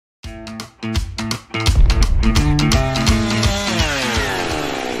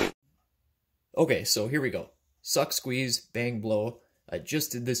Okay, so here we go. Suck, squeeze, bang, blow. I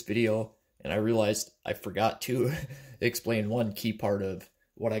just did this video and I realized I forgot to explain one key part of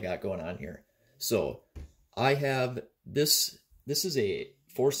what I got going on here. So I have this is a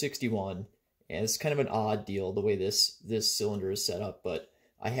 461 and it's kind of an odd deal the way this cylinder is set up, but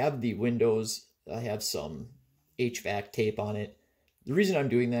I have the windows, I have some HVAC tape on it. The reason I'm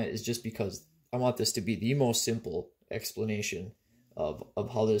doing that is just because I want this to be the most simple explanation of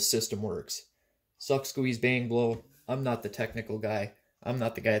how this system works. Suck, squeeze, bang, blow. I'm not the technical guy. I'm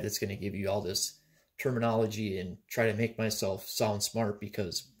not the guy that's going to give you all this terminology and try to make myself sound smart,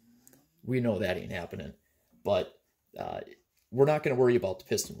 because we know that ain't happening. But we're not going to worry about the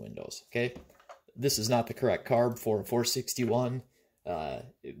piston windows, okay? This is not the correct carb for a 461,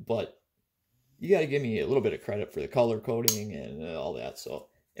 but you got to give me a little bit of credit for the color coding and all that. So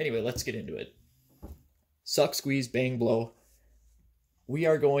anyway, let's get into it. Suck, squeeze, bang, blow. We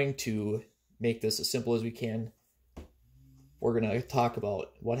are going to make this as simple as we can. We're going to talk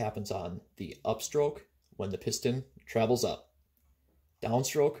about what happens on the upstroke when the piston travels up.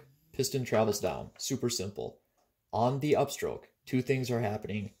 Downstroke, piston travels down. Super simple. On the upstroke, two things are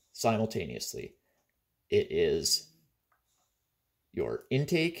happening simultaneously. It is your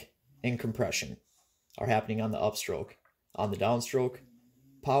intake and compression are happening on the upstroke. On the downstroke,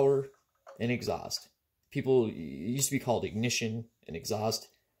 power and exhaust. People, it used to be called ignition and exhaust.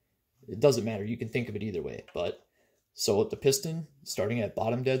 It doesn't matter. You can think of it either way. But so the piston, starting at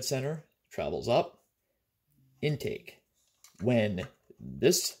bottom dead center, travels up. Intake. When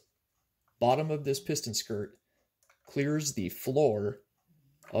this bottom of this piston skirt clears the floor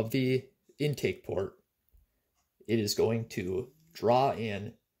of the intake port, it is going to draw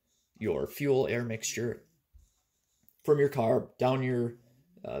in your fuel air mixture from your carb down your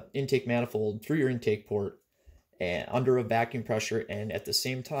intake manifold through your intake port and under a vacuum pressure, and at the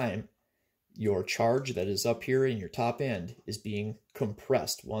same time your charge that is up here in your top end is being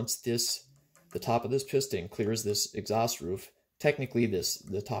compressed. Once the top of this piston clears this exhaust roof, technically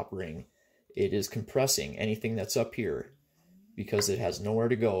the top ring, it is compressing anything that's up here because it has nowhere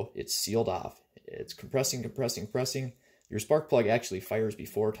to go. It's sealed off. It's compressing. Your spark plug actually fires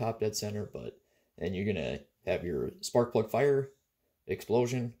before top dead center, but then you're gonna have your spark plug fire,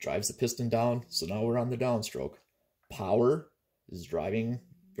 explosion, drives the piston down. So now we're on the downstroke. Power is driving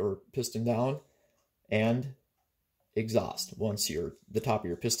your piston down, and exhaust. Once the top of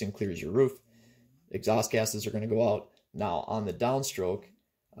your piston clears your roof, exhaust gases are going to go out. Now on the downstroke,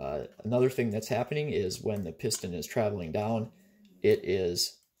 another thing that's happening is when the piston is traveling down, it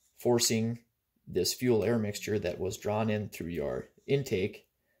is forcing this fuel air mixture that was drawn in through your intake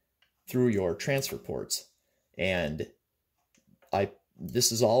through your transfer ports. And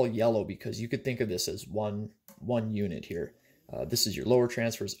this is all yellow because you could think of this as one unit here. This is your lower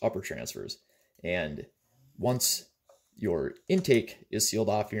transfers, upper transfers. And once your intake is sealed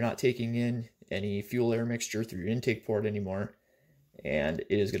off, you're not taking in any fuel air mixture through your intake port anymore. And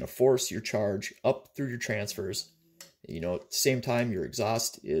it is going to force your charge up through your transfers. You know, at the same time your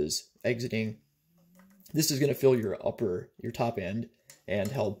exhaust is exiting. This is going to fill your top end and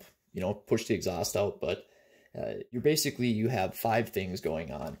help, push the exhaust out. But you have 5 things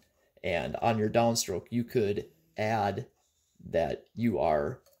going on. And on your downstroke, you could add that you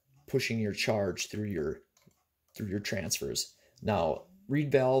are pushing your charge through your transfers. Now,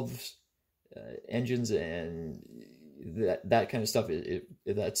 reed valves, engines, and that kind of stuff,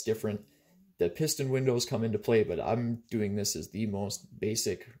 that's different. The piston windows come into play, but I'm doing this as the most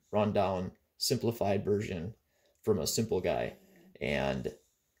basic, rundown, simplified version from a simple guy. And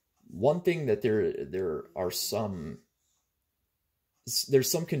one thing that there's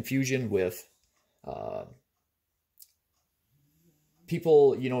some confusion with.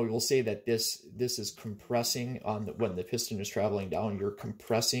 People, will say that this is compressing when the piston is traveling down. You're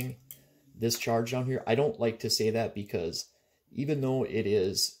compressing this charge down here. I don't like to say that, because even though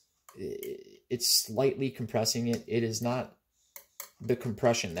it's slightly compressing it, it is not the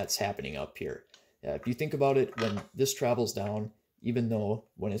compression that's happening up here. If you think about it, when this travels down, even though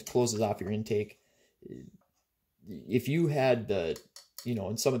when it closes off your intake, if you had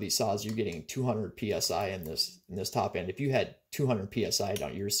in some of these saws, you're getting 200 PSI in this top end. If you had 200 PSI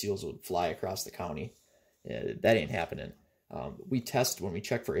down, your seals would fly across the county. That ain't happening. We test, when we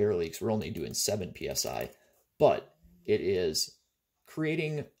check for air leaks, we're only doing 7 PSI, but it is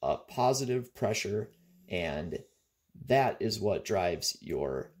creating a positive pressure, and that is what drives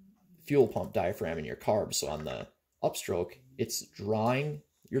your fuel pump diaphragm in your carb. So on the upstroke, it's drawing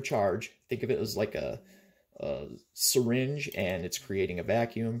your charge. Think of it as like a syringe, and it's creating a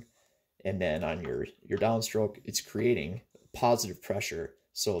vacuum. And then on your downstroke, it's creating positive pressure.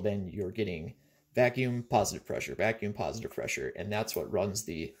 So then you're getting vacuum, positive pressure, and that's what runs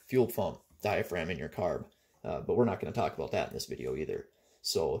the fuel pump diaphragm in your carb. But we're not going to talk about that in this video either.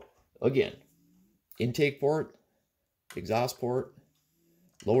 So again, intake port, exhaust port,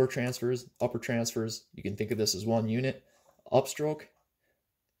 lower transfers, upper transfers. You can think of this as one unit. Upstroke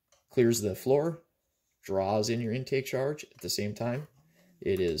clears the floor, draws in your intake charge at the same time.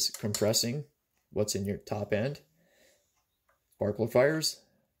 It is compressing what's in your top end. Sparkler fires,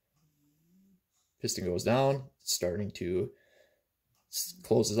 piston goes down, starting to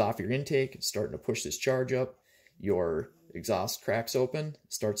closes off your intake, starting to push this charge up. Your exhaust cracks open,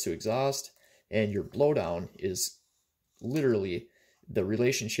 starts to exhaust, and your blowdown is literally the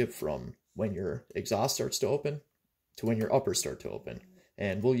relationship from when your exhaust starts to open to when your uppers start to open.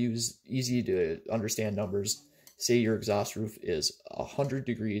 And we'll use easy to understand numbers. Say your exhaust roof is 100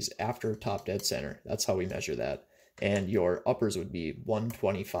 degrees after top dead center. That's how we measure that. And your uppers would be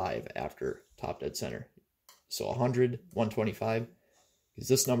 125 after top dead center. So 100, 125, because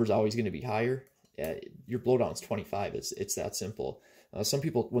this number is always going to be higher. Your blowdown is 25. It's that simple. Some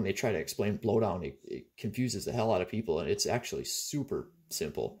people, when they try to explain blowdown, it confuses the hell out of people, and it's actually super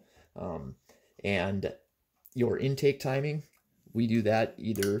simple. And your intake timing, we do that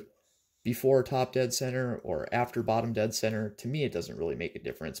either before top dead center or after bottom dead center. To me, it doesn't really make a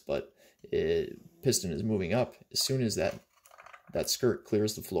difference, but piston is moving up. As soon as that skirt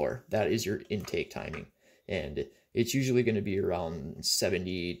clears the floor, that is your intake timing. And it's usually going to be around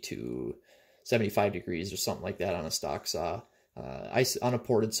 70 to 75 degrees or something like that on a stock saw. On a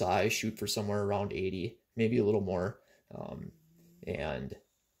ported saw, I shoot for somewhere around 80, maybe a little more. And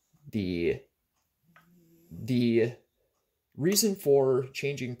the reason for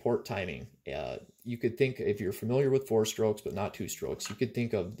changing port timing, you could think, if you're familiar with 4 strokes but not 2 strokes, you could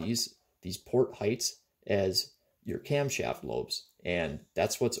think of these port heights as your camshaft lobes, and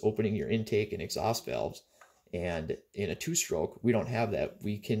that's what's opening your intake and exhaust valves. And in a 2-stroke, we don't have that.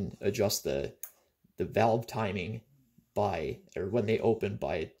 We can adjust the valve timing when they open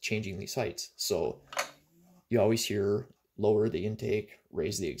by changing these heights. So you always hear lower the intake,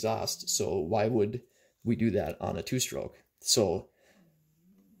 raise the exhaust. So why would we do that on a 2-stroke? So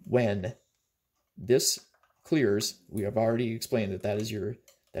when this clears, we have already explained that that is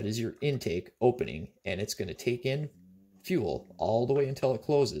your intake opening, and it's going to take in fuel all the way until it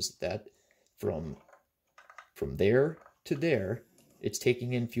closes. That from there to there, it's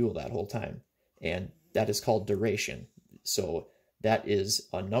taking in fuel that whole time, and that is called duration. So that is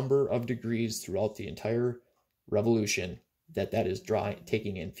a number of degrees throughout the entire revolution that is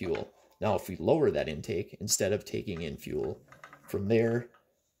taking in fuel. Now, if we lower that intake, instead of taking in fuel from there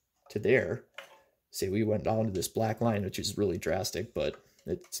to there, say we went down to this black line, which is really drastic, but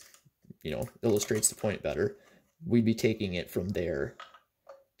it illustrates the point better. We'd be taking it from there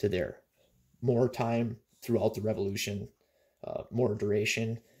to there. More time throughout the revolution, more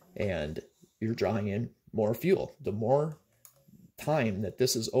duration, and you're drawing in more fuel. The more time that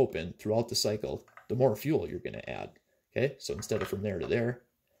this is open throughout the cycle, the more fuel you're going to add. Okay, so instead of from there to there,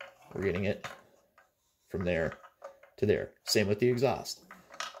 we're getting it from there to there. Same with the exhaust.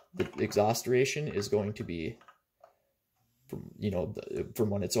 The exhaust duration is going to be from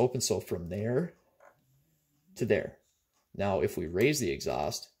when it's open, so from there to there. Now, if we raise the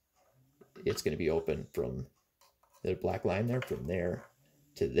exhaust, it's going to be open from the black line there, from there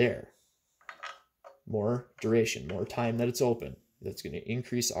to there. More duration, more time that it's open. That's going to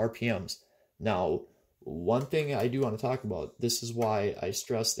increase RPMs. Now, one thing I do want to talk about, this is why I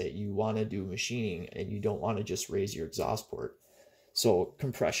stress that you want to do machining and you don't want to just raise your exhaust port. So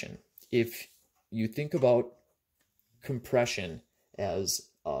compression. If you think about compression as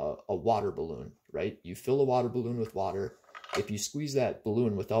a water balloon, right? You fill a water balloon with water. If you squeeze that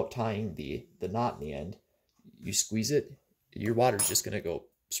balloon without tying the knot in the end, you squeeze it, your water's just going to go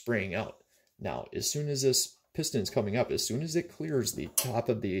spraying out. Now, as soon as this piston's coming up, as soon as it clears the top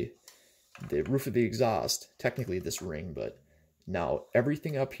of the roof of the exhaust, technically this ring, but now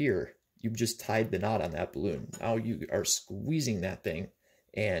everything up here, you've just tied the knot on that balloon. Now you are squeezing that thing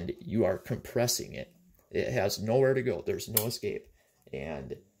and you are compressing it. It has nowhere to go. There's no escape.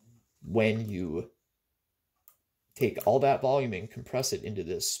 And when you take all that volume and compress it into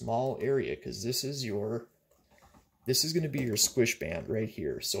this small area, because this is going to be your squish band right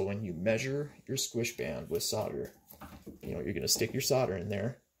here. So when you measure your squish band with solder, you're going to stick your solder in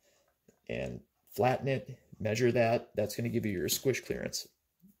there and flatten it, measure that. That's going to give you your squish clearance.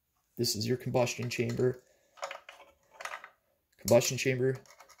 This is your combustion chamber,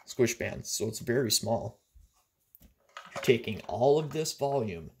 squish band. So it's very small. You're taking all of this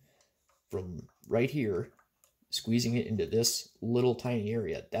volume from right here squeezing it into this little tiny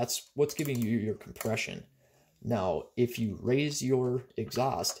area. That's what's giving you your compression. Now, if you raise your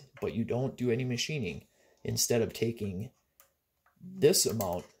exhaust, but you don't do any machining, instead of taking this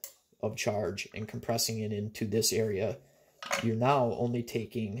amount of charge and compressing it into this area, you're now only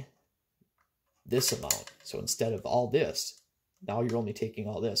taking this amount. So instead of all this, now you're only taking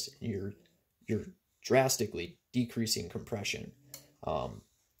all this. You're drastically decreasing compression.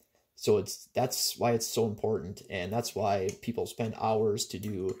 So that's why it's so important, and that's why people spend hours to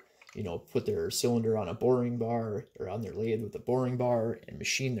do, you know, put their cylinder on a boring bar or on their lathe with a boring bar and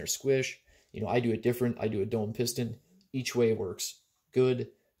machine their squish. You know, I do it different. I do a dome piston. Each way works good.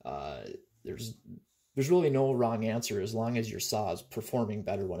 There's really no wrong answer as long as your saw is performing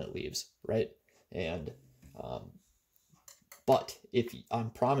better when it leaves, right? And but if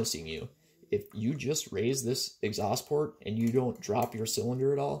I'm promising you, if you just raise this exhaust port and you don't drop your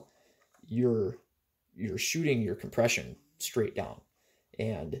cylinder at all, you're shooting your compression straight down.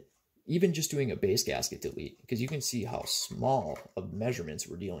 And even just doing a base gasket delete, because you can see how small of measurements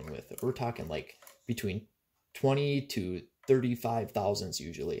we're dealing with. We're talking like between 20 to 35 thousandths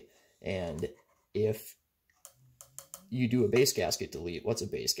usually. And if you do a base gasket delete, what's a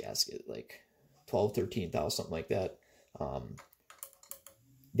base gasket? Like 12, 13 thousand, something like that.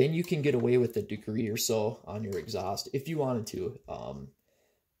 Then you can get away with a degree or so on your exhaust if you wanted to.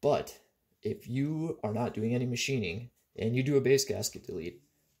 But if you are not doing any machining and you do a base gasket delete,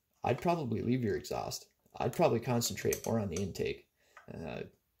 I'd probably leave your exhaust. I'd probably concentrate more on the intake.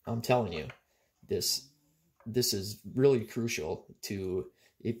 I'm telling you, this is really crucial to,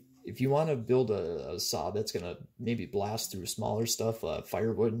 if you want to build a saw that's going to maybe blast through smaller stuff,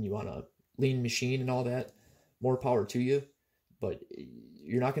 firewood, and you want to lean machine and all that, more power to you. But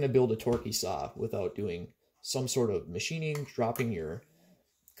you're not going to build a torquey saw without doing some sort of machining, dropping your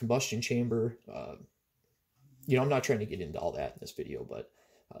combustion chamber. You know, I'm not trying to get into all that in this video, but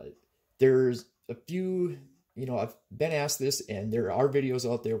there's a few, you know, I've been asked this, and there are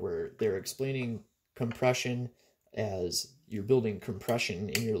videos out there where they're explaining compression as you're building compression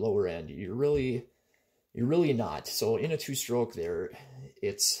in your lower end. You're really not. So in a two-stroke there,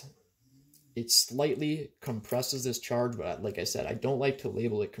 it slightly compresses this charge, but like I said, I don't like to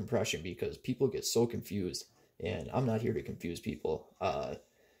label it compression because people get so confused, and I'm not here to confuse people.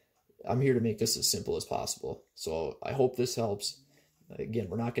 I'm here to make this as simple as possible. So I hope this helps. Again,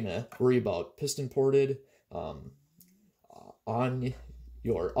 we're not going to worry about piston ported. On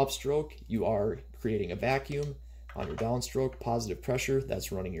your upstroke, you are creating a vacuum. On your downstroke, positive pressure,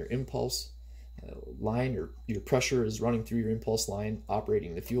 that's running your impulse line. Your pressure is running through your impulse line,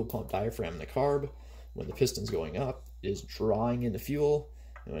 operating the fuel pump diaphragm and the carb. When the piston's going up, it is drawing in the fuel.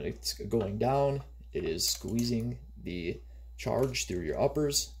 And when it's going down, it is squeezing the charge through your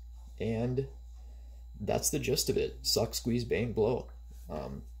uppers. And that's the gist of it. Suck, squeeze, bang, blow.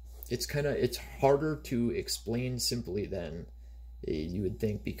 It's harder to explain simply than you would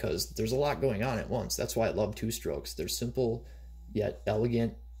think, because there's a lot going on at once. That's why I love two strokes. They're simple yet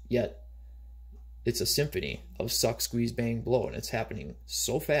elegant, yet it's a symphony of suck, squeeze, bang, blow, and it's happening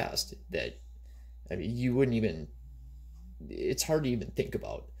so fast that, I mean, you wouldn't even, it's hard to even think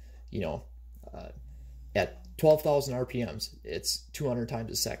about. You know, at 12,000 RPMs, it's 200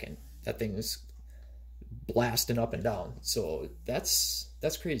 times a second. That thing is blasting up and down. So that's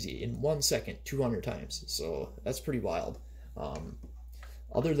crazy. In 1 second, 200 times. So that's pretty wild.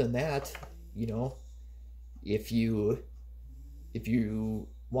 Other than that, you know, if you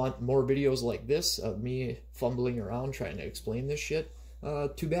want more videos like this of me fumbling around trying to explain this shit,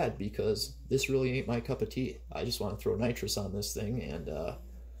 too bad, because this really ain't my cup of tea. I just want to throw nitrous on this thing and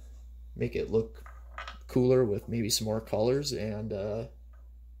make it look cooler with maybe some more colors, and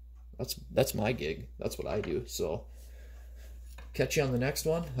that's my gig. That's what I do. So catch you on the next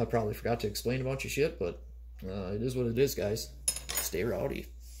one. I probably forgot to explain a bunch of shit, but it is what it is, guys. Stay rowdy.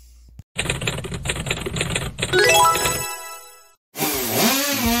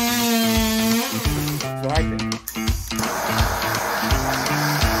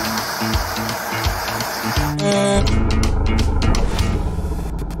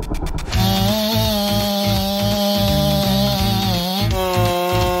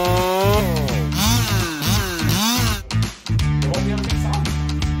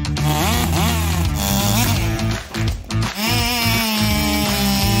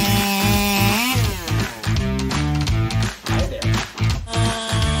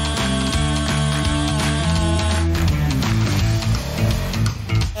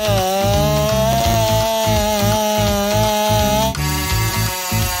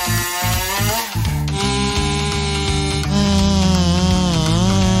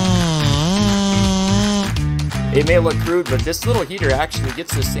 It may look crude, but this little heater actually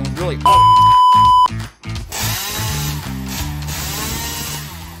gets this thing really...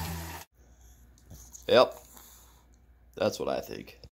 Yep. That's what I think.